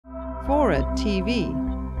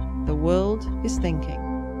FORA.tv. The world is thinking.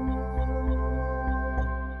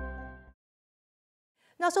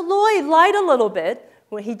 Now, so Lloyd lied a little bit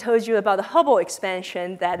when he told you about the Hubble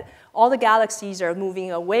expansion, that all the galaxies are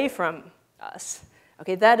moving away from us.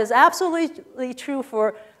 Okay, that is absolutely true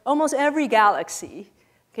for almost every galaxy.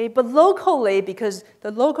 Okay, but locally, because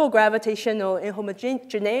the local gravitational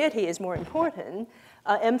inhomogeneity is more important,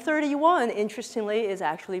 M31, interestingly, is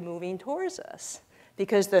actually moving towards us,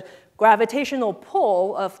 because the gravitational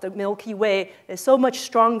pull of the Milky Way is so much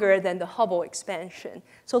stronger than the Hubble expansion.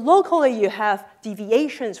 So locally, you have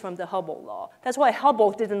deviations from the Hubble law. That's why Hubble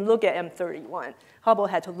didn't look at M31. Hubble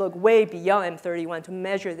had to look way beyond M31 to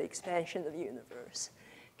measure the expansion of the universe.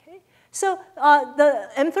 Okay? So the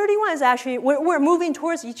M31 is actually, we're moving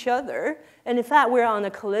towards each other, and in fact, we're on a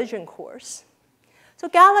collision course. So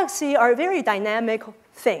galaxies are very dynamic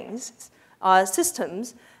things,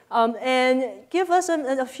 systems, and give us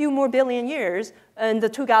a few more billion years, and the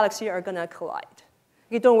two galaxies are going to collide.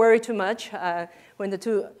 You don't worry too much. When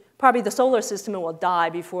probably the solar system will die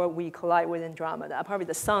before we collide with Andromeda. Probably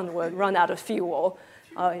the sun will run out of fuel.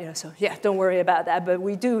 So yeah, don't worry about that. But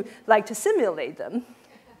we do like to simulate them.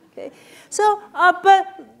 Okay? So, but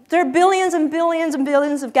there are billions and billions and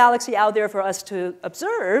billions of galaxies out there for us to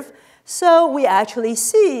observe. So we actually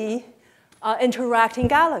see interacting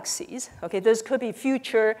galaxies. Okay, this could be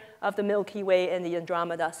future of the Milky Way and the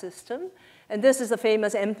Andromeda system. And this is the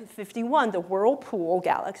famous M51, the whirlpool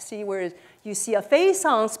galaxy, where you see a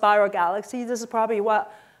face-on spiral galaxy. This is probably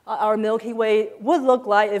what our Milky Way would look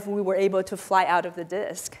like if we were able to fly out of the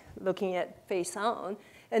disk, looking at face-on.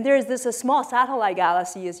 And there's this a small satellite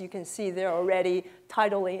galaxy, as you can see, they're already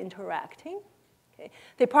tidally interacting. Okay.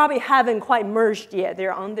 They probably haven't quite merged yet.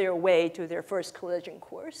 They're on their way to their first collision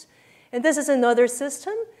course. And this is another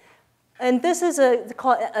system. And this is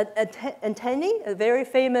called antennae, a very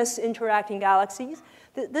famous interacting galaxies.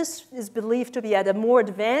 This is believed to be at a more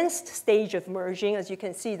advanced stage of merging. As you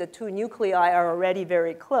can see, the two nuclei are already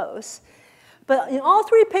very close. But in all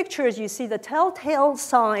three pictures, you see the telltale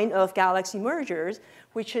sign of galaxy mergers,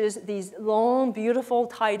 which is these long, beautiful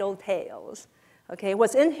tidal tails. Okay,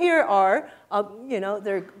 what's in here are,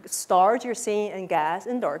 they're stars you're seeing, and gas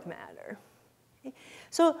and dark matter. Okay.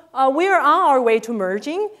 So we are on our way to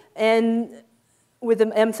merging, and with the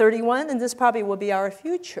M31, and this probably will be our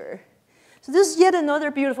future. So this is yet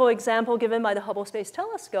another beautiful example given by the Hubble Space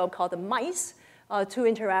Telescope called the MICE, two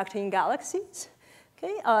interacting galaxies.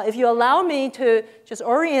 Okay, if you allow me to just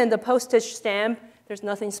orient the postage stamp, there's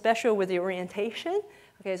nothing special with the orientation.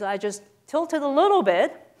 Okay, so I just tilted a little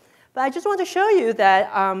bit. But I just want to show you that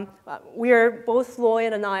both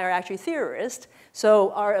Lloyd and I are actually theorists.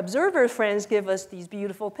 So our observer friends give us these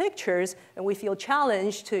beautiful pictures, and we feel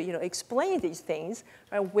challenged to explain these things.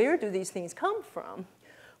 Right? Where do these things come from?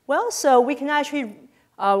 Well, so we can actually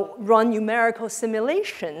run numerical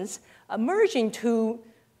simulations merging two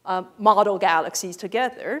model galaxies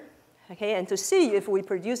together, okay, and to see if we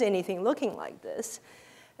produce anything looking like this.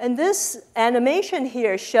 And this animation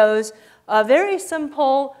here shows a very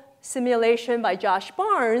simple simulation by Josh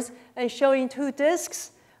Barnes and showing two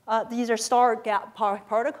disks. These are star gap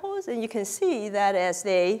particles, and you can see that as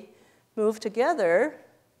they move together,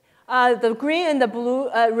 the green and the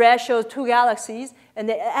blue, red shows two galaxies,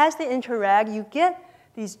 and as they interact, you get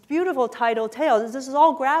these beautiful tidal tails. This is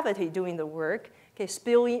all gravity doing the work, okay,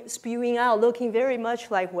 spewing out, looking very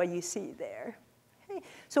much like what you see there. Okay.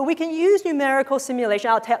 So we can use numerical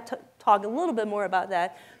simulation. I'll talk a little bit more about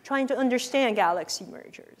that, trying to understand galaxy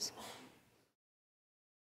mergers.